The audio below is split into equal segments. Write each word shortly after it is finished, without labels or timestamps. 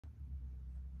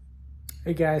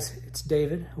Hey guys, it's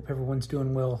David. Hope everyone's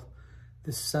doing well.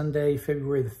 This Sunday,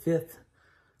 February the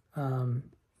 5th,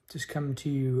 just coming to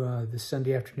you this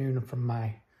Sunday afternoon from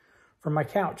my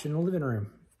couch in the living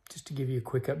room, just to give you a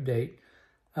quick update.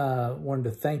 Wanted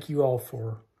to thank you all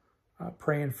for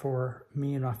praying for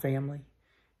me and my family,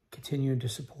 continuing to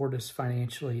support us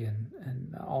financially,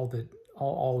 and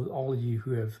all of you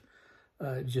who have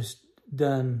just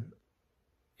done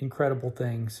incredible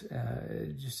things.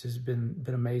 It just has been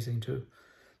amazing to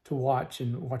watch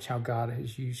how God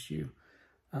has used you.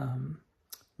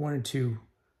 Wanted to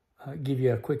give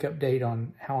you a quick update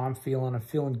on how I'm feeling. I'm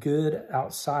feeling good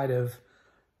outside of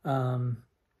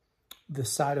the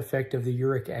side effect of the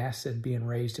uric acid being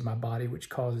raised in my body,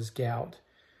 which causes gout,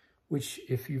 which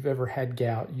if you've ever had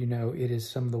gout, you know it is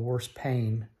some of the worst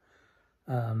pain.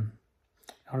 I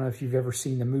don't know if you've ever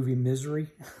seen the movie Misery,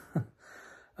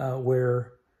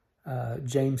 where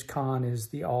James Caan is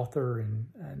the author,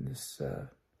 and this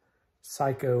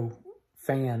psycho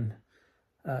fan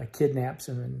kidnaps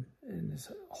him and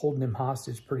is holding him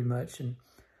hostage pretty much. And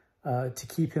to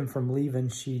keep him from leaving,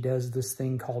 she does this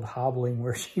thing called hobbling,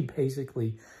 where she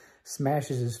basically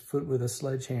smashes his foot with a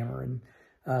sledgehammer. And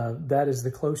that is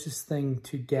the closest thing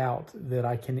to gout that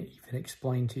I can even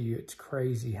explain to you. It's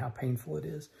crazy how painful it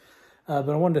is. But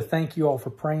I wanted to thank you all for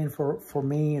praying for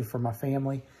me and for my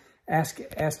family. Ask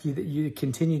you that you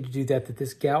continue to do that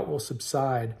this gout will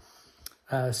subside,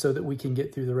 so that we can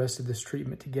get through the rest of this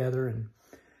treatment together.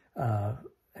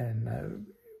 And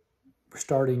we're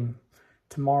starting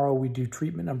tomorrow. We do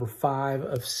treatment number 5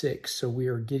 of 6, so we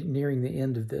are nearing the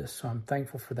end of this. So I'm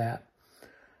thankful for that.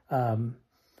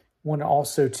 Want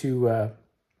also to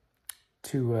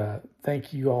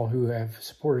thank you all who have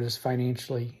supported us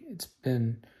financially. It's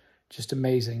been just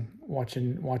amazing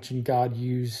watching God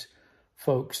use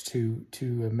folks to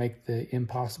make the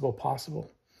impossible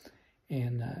possible.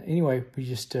 And anyway, we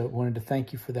just wanted to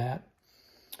thank you for that.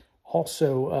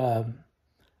 Also,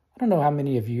 I don't know how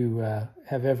many of you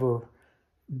have ever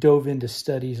dove into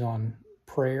studies on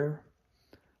prayer.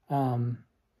 And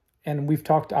I've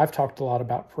talked a lot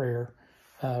about prayer.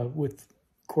 Of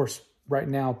course, right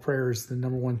now, prayer is the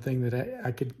number one thing that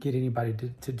I could get anybody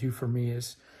to do for me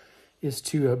is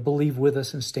to believe with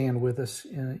us and stand with us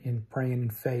in praying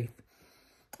in faith.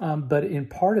 But in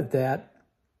part of that,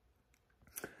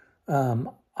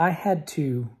 I had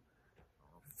to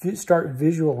start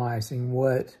visualizing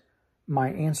what my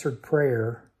answered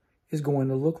prayer is going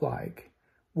to look like.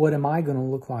 What am I going to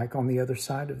look like on the other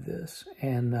side of this?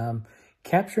 And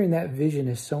capturing that vision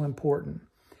is so important.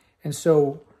 And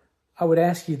so I would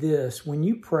ask you this: when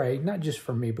you pray, not just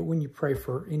for me, but when you pray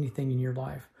for anything in your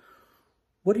life,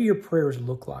 what do your prayers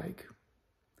look like?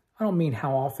 I don't mean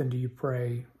how often do you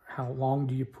pray, how long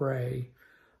do you pray.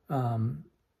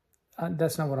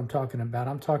 That's not what I'm talking about.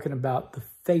 I'm talking about the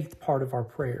faith part of our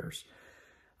prayers.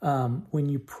 When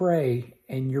you pray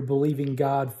and you're believing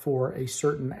God for a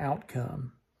certain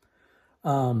outcome,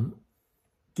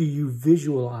 do you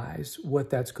visualize what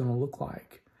that's going to look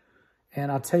like?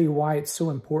 And I'll tell you why it's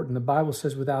so important. The Bible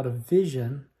says without a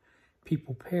vision,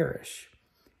 people perish.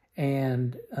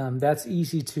 And that's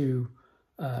easy to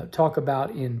talk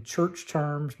about in church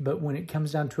terms, but when it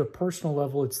comes down to a personal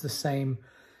level, it's the same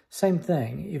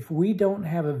thing. If we don't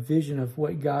have a vision of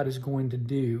what God is going to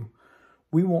do,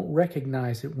 we won't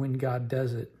recognize it when God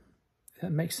does it. Does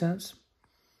that make sense?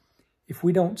 If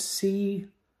we don't see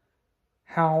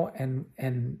how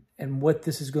and what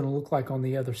this is going to look like on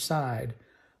the other side,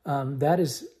 that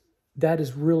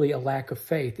is really a lack of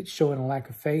faith. It's showing a lack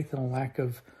of faith and a lack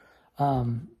of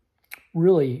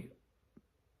really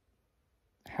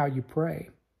how you pray.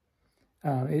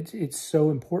 It's so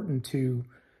important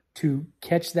to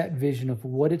catch that vision of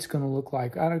what it's going to look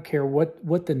like. I don't care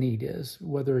what the need is,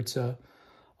 whether it's a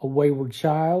wayward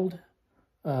child,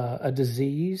 a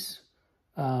disease,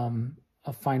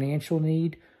 a financial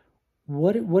need.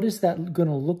 What is that going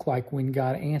to look like when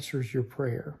God answers your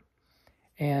prayer?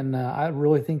 And I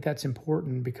really think that's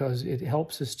important, because it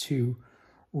helps us to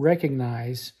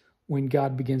recognize when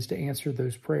God begins to answer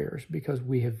those prayers, because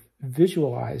we have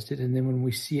visualized it. And then when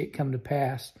we see it come to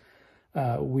pass,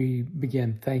 we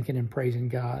begin thanking and praising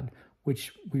God,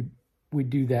 which we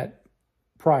do that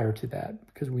prior to that,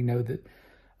 because we know that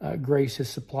grace has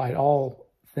supplied all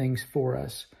things for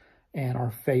us, and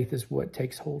our faith is what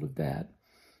takes hold of that.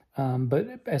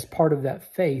 But as part of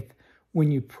that faith,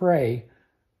 when you pray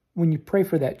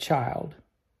for that child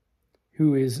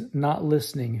who is not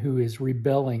listening, who is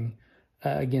rebelling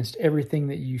against everything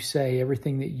that you say,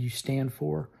 everything that you stand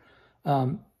for,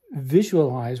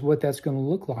 visualize what that's going to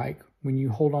look like when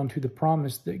you hold on to the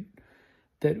promise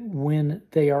that when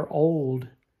they are old,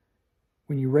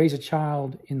 when you raise a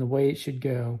child in the way it should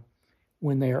go,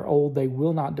 when they are old, they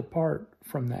will not depart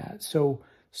from that. So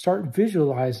start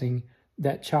visualizing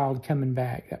that child coming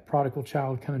back, that prodigal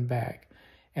child coming back,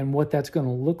 and what that's going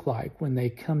to look like when they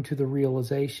come to the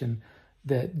realization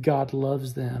that God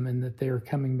loves them and that they're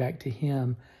coming back to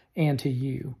him and to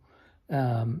you.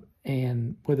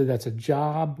 And whether that's a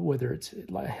job, whether it's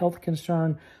a health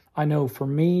concern. I know for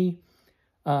me,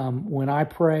 when I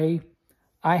pray,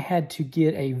 I had to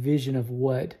get a vision of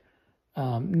what,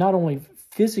 not only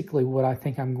physically what I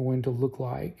think I'm going to look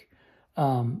like,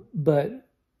 but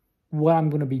what I'm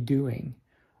going to be doing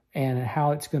and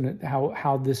how it's going to,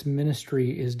 how this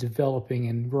ministry is developing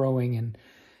and growing.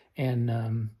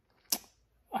 And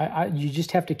you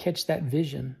just have to catch that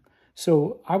vision.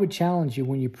 So I would challenge you,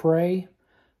 when you pray,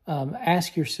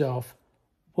 ask yourself,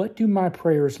 what do my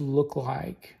prayers look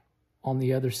like on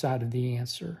the other side of the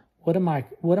answer? What am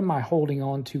I holding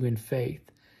on to in faith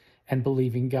and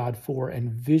believing God for, and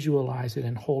visualize it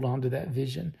and hold on to that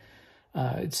vision?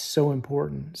 It's so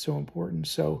important, so important.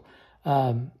 So,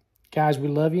 guys, we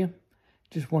love you.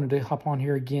 Just wanted to hop on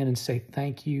here again and say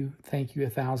thank you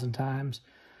 1,000 times.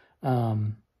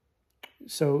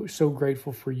 So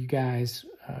grateful for you guys,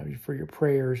 for your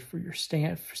prayers, for your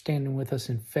standing with us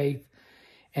in faith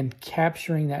and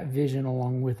capturing that vision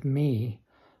along with me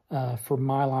for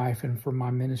my life and for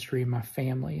my ministry and my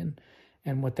family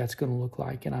and what that's going to look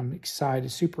like. And I'm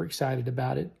excited, super excited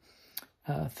about it.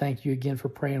 Thank you again for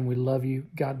praying. We love you.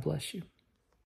 God bless you.